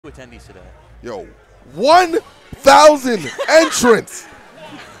attendees today. Yo, 1,000 entrants,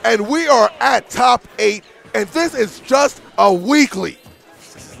 and we are at top 8, and this is just a weekly.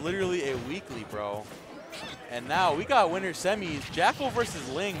 This is literally a weekly, bro. And now we got winner semis, Jakal versus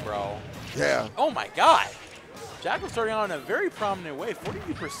Ling, bro. Yeah. Oh my God. Jakal starting out in a very prominent way,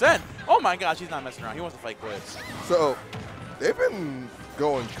 42%. Oh my gosh, he's not messing around. He wants to fight quits. So they've been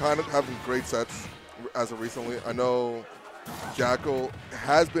going kind of having great sets as of recently. I know Jakal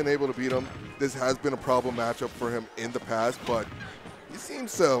has been able to beat him. This has been a problem matchup for him in the past, but he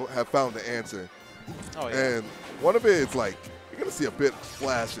seems to have found the answer. Oh, yeah. And one of it is like, you're going to see a bit of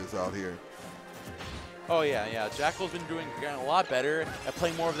flashes out here. Oh, yeah, yeah. Jakal's been doing a lot better at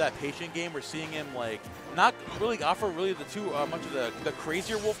playing more of that patient game. We're seeing him, like, not really offer really the much of the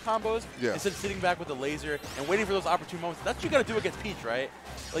crazier wolf combos. Yeah. Instead of sitting back with the laser and waiting for those opportune moments. That's what you got to do against Peach, right?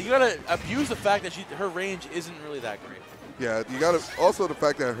 Like, you got to abuse the fact that her range isn't really that great. Yeah, you got to also the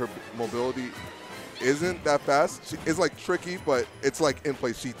fact that her mobility isn't that fast. She is like tricky, but it's like in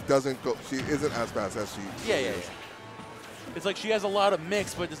place. She doesn't go. She isn't as fast as she. Yeah. It's like she has a lot of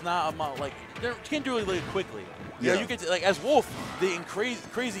mix, but it's not like she can't do it really quickly. You know, you can like as Wolf, the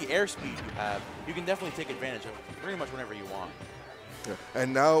crazy airspeed you have, you can definitely take advantage of pretty much whenever you want. Yeah.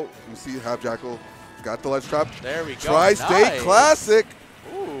 And now you see how Jakal got the ledge trap. There we go. Tri-State nice. Classic.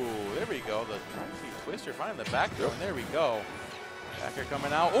 Ooh, there we go. The twister finding the back throw, and there we go. Back here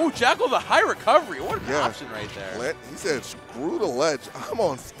coming out. Oh, Jakal, the high recovery. What an option right there. He said, screw the ledge. I'm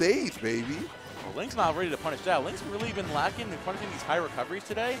on stage, baby. Well, Link's not ready to punish that. Link's really been lacking in punishing these high recoveries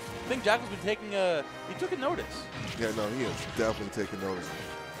today. I think Jakal's been taking he took a notice. Yeah, no, he is definitely taking notice.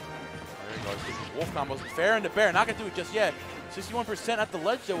 There he goes. These wolf combos. Fair into bear. Not going to do it just yet. 61% at the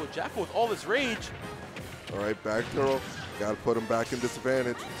ledge, though, with Jakal with all this rage. All right, back throw. Got to put him back in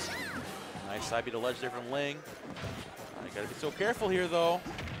disadvantage. Nice side beat to ledge there from Ling. You got to be so careful here, though.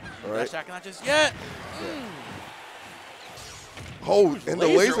 All right. Dash not just yet. Oh, and the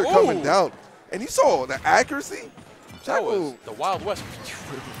laser coming down. And you saw the accuracy? That was the Wild West.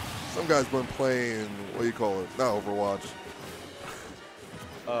 Some guy's been playing, what do you call it? Not Overwatch.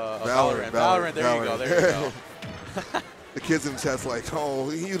 Valorant. There you go. There you go. The kids in the chat's like,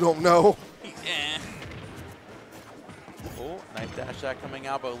 oh, you don't know. Oh, nice dash shot coming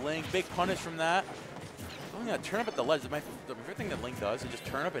out, but Ling, big punish from that. I'm going to turn up at the ledge. The favorite thing that Ling does is just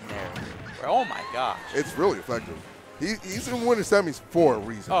turn up in there. Oh my gosh. It's really effective. He's in winter semis for a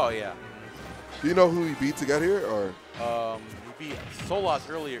reason. Oh, yeah. Do you know who he beat to get here? Or he beat Solar's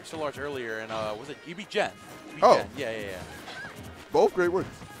earlier, and was it? He beat Jen. Jen. Yeah. Both great wins.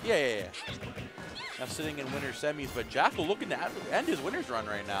 Yeah. Now sitting in winner semis, but Jakal looking to end his winner's run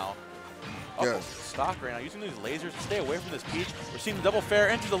right now. Stock right now, using these lasers to stay away from this Peach. We're seeing the double fair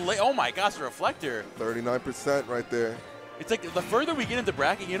into the oh my gosh, the reflector. 39% right there. It's like the further we get into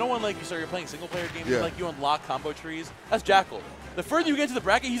bracket, you know when like you're playing single player games, like you unlock combo trees? That's Jakal. The further you get to the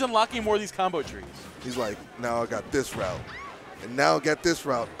bracket, he's unlocking more of these combo trees. He's like, now I got this route, and now I got this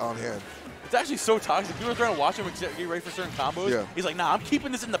route on hand. It's actually so toxic. People are trying to watch him get ready for certain combos. Yeah. He's like, nah, I'm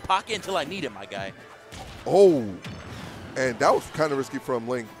keeping this in the pocket until I need it, my guy. Oh, and that was kind of risky from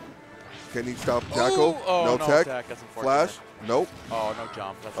Ling. Can he stop Jakal? Oh, no tech. That's Flash? Nope. Oh, no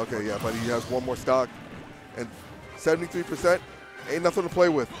jump. That's okay, yeah, but he has one more stock. And 73%, ain't nothing to play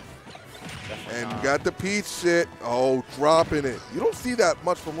with. Definitely and got the Peach shit. Oh, dropping it. You don't see that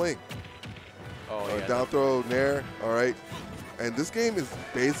much from Ling. Oh, yeah. Down throw, Nair. All right. And this game is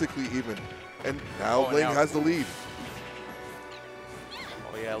basically even. And now Ling has the lead.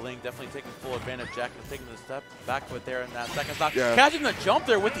 Oh, yeah, Ling definitely taking full advantage. Jakal taking the step back foot there in that second stock. Yeah. Catching the jump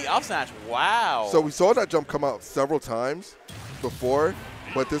there with the up snatch. Wow. So we saw that jump come out several times before,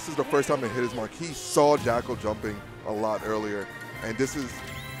 but this is the first time it hit his mark. He saw Jakal jumping a lot earlier. And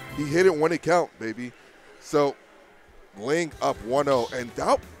he hit it when it count, baby. So Ling up 1-0. And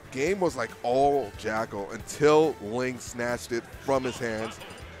that game was like all Jakal until Ling snatched it from his hands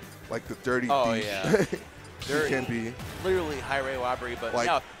like the dirty thief. Yeah. He can be. Literally high rate robbery, but like,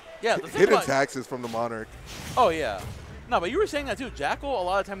 yeah, hidden taxes from the Monarch. Oh, yeah. No, but you were saying that too. Jakal, a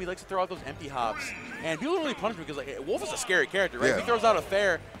lot of the time, he likes to throw out those empty hops. And people don't really punish him because like, Wolf is a scary character, right? Yeah. If he throws out a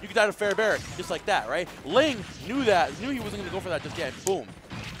fair, you can die to fair bear, just like that, right? Ling knew that, knew he wasn't going to go for that just yet. Boom.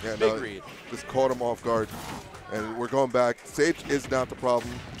 Yeah, big read. Just caught him off guard. And we're going back. Sage is not the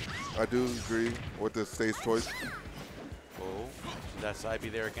problem. I do agree with the stage choice. Oh, that side be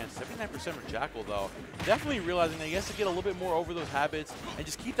there again. 79% for Jakal, though. Definitely realizing that he has to get a little bit more over those habits and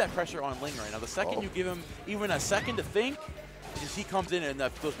just keep that pressure on Ling right now. The second you give him even a second to think, just he comes in and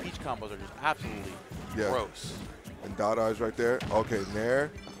those Peach combos are just absolutely gross. And dot eyes right there. Okay,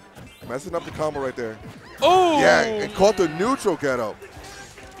 Nair. Messing up the combo right there. Oh! Yeah, and caught the neutral get up.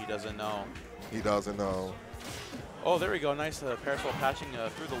 doesn't know. He doesn't know. Oh, there we go. Nice parasol patching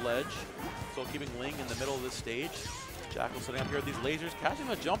through the ledge. So keeping Ling in the middle of this stage. Jakal setting up here with these lasers, catching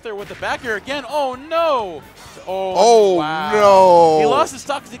the jump there with the back air again. Oh, no. Oh, wow. no. He lost his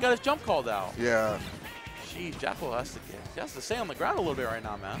stock because he got his jump called out. Yeah. Jeez, Jakal has to stay on the ground a little bit right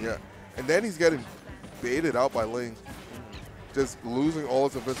now, man. Yeah. And then he's getting baited out by Ling. Just losing all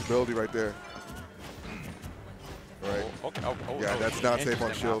his invincibility right there. Right. Oh, okay. Yeah, that's not safe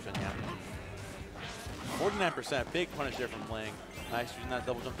on shield. Option, yeah. 49%, big punish there from Ling. Nice using that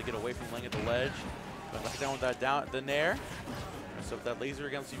double jump to get away from Ling at the ledge. But back down with that the nair. So with that laser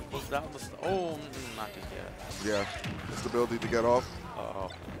again, so you can close it out. Oh, not just yet. Yeah, the stability to get off. Uh-oh.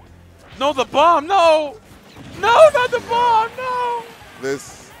 No, the bomb, no! No, not the bomb, no!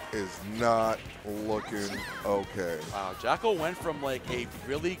 This is not looking okay. Wow, Jakal went from like a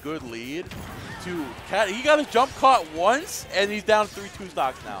really good lead to, he got his jump caught once, and he's down 3-2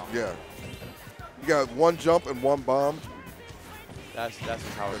 stocks now. Yeah. You got one jump and one bomb. That's just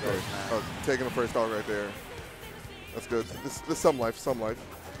how it goes, man. Taking the first out right there. That's good. This some life, some life.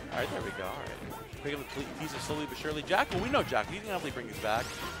 All right, there we go. All right. Picking up the pieces slowly but surely. Jakal, we know Jakal. He's going to definitely bring this back.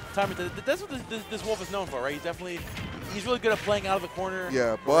 That's what this Wolf is known for, right? He's really good at playing out of the corner.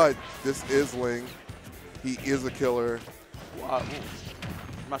 Yeah, but this is Ling. He is a killer. I'm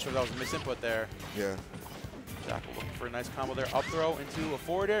not sure if that was a misinput there. Yeah. Jakal looking for a nice combo there. Up throw into a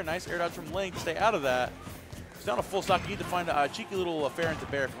forward air. Nice air dodge from Ling to stay out of that. He's down a full stock. You need to find a cheeky little fair and to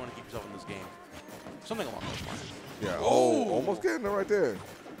bear if you want to keep yourself in this game. Something along those lines. Yeah. Oh, almost getting it right there.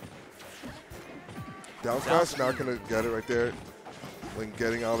 Down smash, not going to get it right there. Ling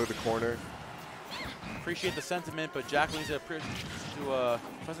getting out of the corner. Appreciate the sentiment, but Jakal needs to try a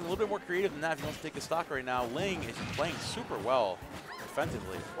little bit more creative than that if he wants to take the stock right now. Ling is playing super well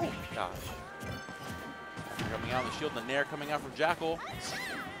defensively. Oh, my gosh. Coming out on the shield, the nair coming out from Jakal.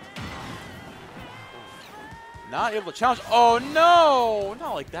 Not able to challenge. Oh, no!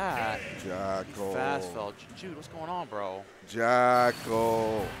 Not like that. Jakal. Fast fell. Jude, what's going on, bro?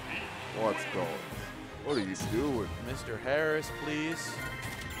 Jakal. What's going on? What are you doing? Mr. Harris, please.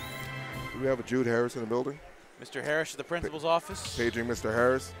 Do we have a Jude Harris in the building? Mr. Harris to the principal's office. Paging Mr.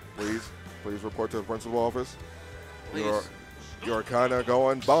 Harris, please. Please report to the principal's office. Please. You're kind of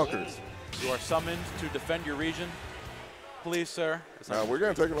going bonkers. You are summoned to defend your region. Please, sir. We're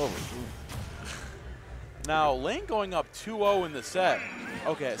going to take it over. Now, Ling going up 2-0 in the set.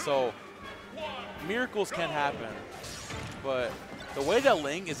 Okay, so miracles can happen, but the way that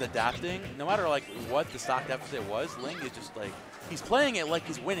Ling is adapting, no matter like what the stock deficit was, Ling is just like, he's playing it like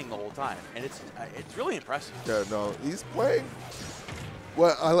he's winning the whole time, and it's really impressive. Yeah, no, he's playing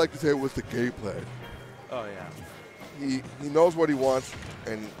what I like to say was the game plan. Oh, yeah. He knows what he wants,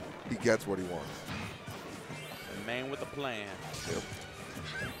 and he gets what he wants. The man with a plan. Yep.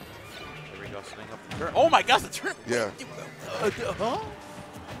 There we go, swing up the turn. Oh my gosh, the turn. Yeah. Huh?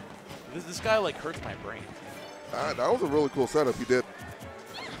 This guy like hurts my brain. That was a really cool setup he did.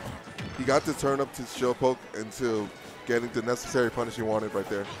 He got to turn up to shield poke into getting the necessary punish he wanted right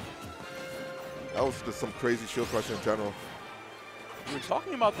there. That was just some crazy shield crushing in general. We were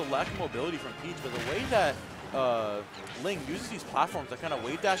talking about the lack of mobility from Peach, but the way that Ling uses these platforms to kind of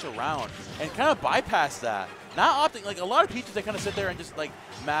wave dash around and kind of bypass that. Not opting, like a lot of Peaches, they kind of sit there and just like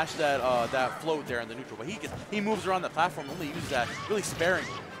mash that float there in the neutral, but he moves around that platform, only uses that really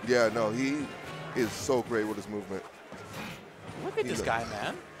sparingly. Yeah, no, he is so great with his movement. Look at this guy,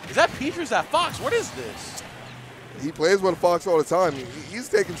 man. Is that Peach or is that Fox? What is this? He plays with Fox all the time. He's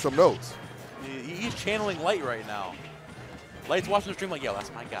taking some notes. He's channeling Light right now. Light's watching the stream like, yo,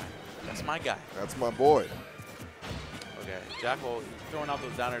 that's my guy. That's my guy. That's my boy. Okay, Jakal throwing out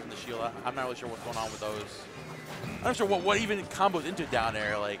those down airs in the shield. I'm not really sure what's going on with those. I'm not sure what even combos into down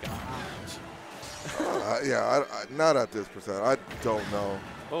air. Like, yeah, not at this percent. I don't know.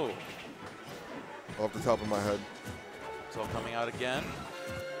 Oh. Off the top of my head. So coming out again.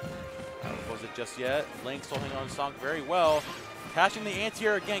 I don't know if it just yet. Ling still hanging on the song very well. Catching the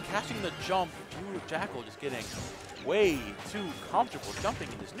anti-air again, catching the jump. Jakal just getting way too comfortable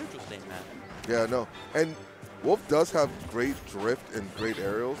jumping in this neutral state, man. Yeah, no. And Wolf does have great drift and great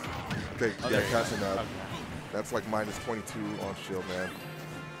aerials. Okay, oh, yeah, catching that. Okay. That's like -22 on shield, man.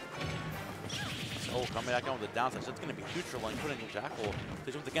 Oh, coming back on with the downside. That's going to be huge for Ling. Putting Jakal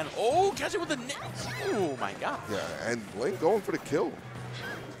to jump again. Oh, catch it with the net. Oh, my God. Yeah, and Ling going for the kill.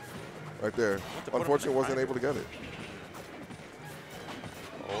 Right there. Unfortunately, wasn't able to get it.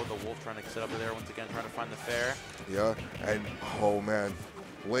 Oh, the Wolf trying to sit up there once again, trying to find the fair. Yeah, and oh, man.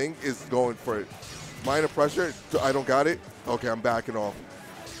 Ling is going for it. Minor pressure. I don't got it. Okay, I'm backing off.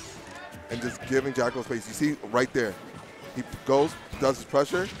 And just giving Jakal space. You see right there. He goes, does his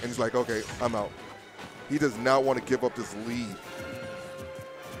pressure, and he's like, okay, I'm out. He does not want to give up this lead.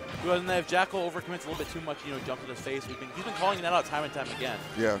 Because if Jakal overcommits a little bit too much, jumps in his face. He's been calling that out time and time again.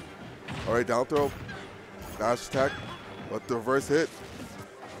 Yeah. All right, down throw. Dash attack. But the reverse hit.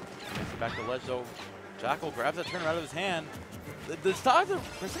 Back to ledge, though. Jakal grabs that turn out of his hand. The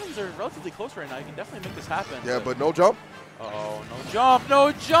percentages are relatively close right now. You can definitely make this happen. Yeah, but no jump. Uh-oh, no jump,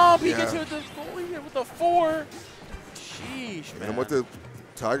 no jump. He Yeah. gets hit with the goalie here with the 4. Sheesh, man. And with the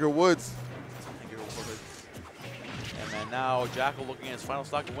Tiger Woods. And then now Jakal looking at his final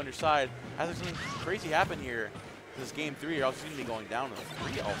stock to winner's side. Has something crazy happen here. This is game 3, or else he's going to be going down in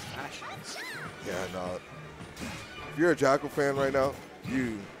a 3-0 fashion. Yeah, no. If you're a Jakal fan right now,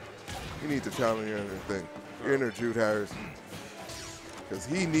 you need to challenge your inner thing. Your inner Jude Harris. Because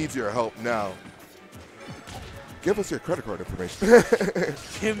he needs your help now. Give us your credit card information.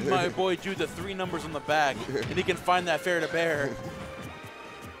 Give my boy Jude the 3 numbers on the back, and he can find that fair to bear.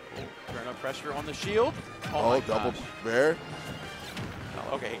 Turn up pressure on the shield. Oh, double bear.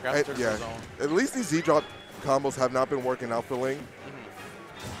 Oh, okay, he grabs the turn yeah. zone. At least these Z-drop combos have not been working out for Ling.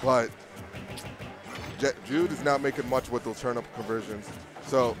 But Jude is not making much with those turn-up conversions.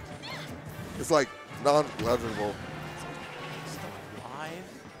 So it's like non-legible.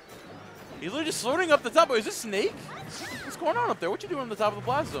 He's literally just floating up the top. Is this Snake? What's going on up there? What you doing on the top of the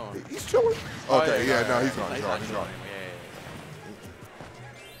blast zone? He's chilling. Okay, yeah, no, he's gone. He's gone.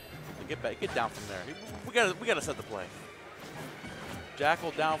 Yeah. Get down from there. We gotta set the play.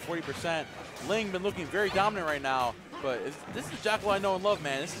 Jakal down 40%. Ling been looking very dominant right now, but this is Jakal I know and love,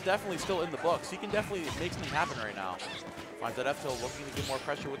 man. This is definitely still in the books. He can definitely make something happen right now. Finds that F-tilt, looking to get more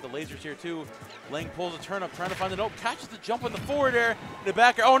pressure with the lasers here too. Ling pulls a turn up, trying to find the note, catches the jump with the forward air, in the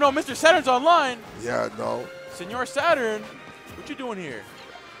back air. Oh no, Mr. Saturn's online. Yeah, no. Senor Saturn, what you doing here?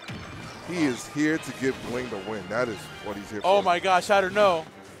 He is here to give Ling the win. That is what he's here for. Oh my gosh, Saturn, no.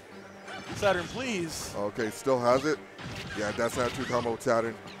 Saturn, please. Okay, still has it. Yeah, that's not a true combo with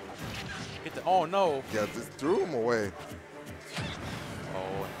Saturn. Oh no. Yeah, just threw him away.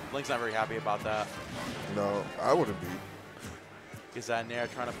 Oh, Ling's not very happy about that. No, I wouldn't be. Gets that in there,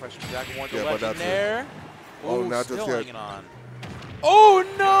 trying to pressure Jakal more Yeah, but direction that's there. Oh, Ooh, not still just yet. hanging on. Oh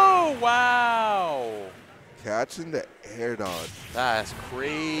no! Wow. Catching the air dodge. That's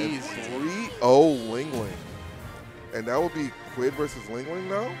crazy. And 3-0 Ling Ling. And that would be Quid versus Ling Ling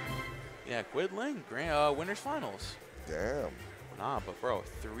now? Yeah, Quid Ling, winners finals. Damn. Nah, but bro,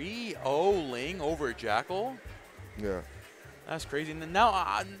 3-0 Ling over Jakal? Yeah. That's crazy. And then now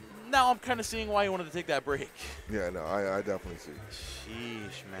I'm kind of seeing why he wanted to take that break. Yeah, no, I definitely see.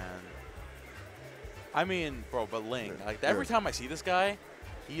 Sheesh, man. I mean, bro, but Ling, like every Yeah. time I see this guy,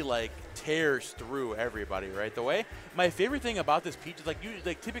 he like tears through everybody, right? The way my favorite thing about this Peach is like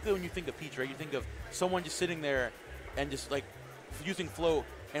typically when you think of Peach, right, you think of someone just sitting there and just like using float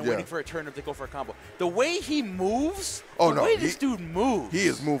and waiting for a turn to go for a combo. The way he moves, the way this dude moves. He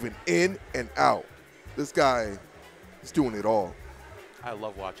is moving in and out. This guy is doing it all. I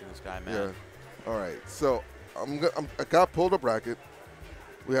love watching this guy, man. Yeah. All right. So I got pulled a bracket.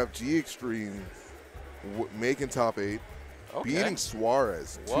 We have G Extreme making top 8, beating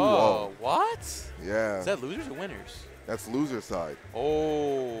Suarez 2-0. Whoa, what? Yeah. Is that losers or winners? That's loser side.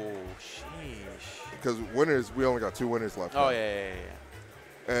 Oh, sheesh. Because winners, we only got 2 winners left. Oh, yeah.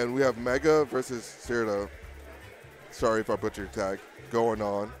 And we have Mega versus Sirta. Sorry if I butchered your tag. Going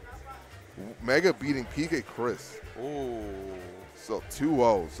on. Mega beating PK Chris. Ooh. So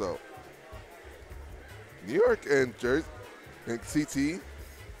 2-0. So New York and Jersey and CT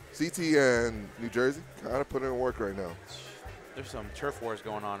and New Jersey kind of putting in work right now. There's some turf wars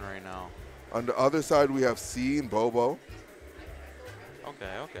going on right now. On the other side, we have C and Bobo.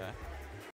 Okay.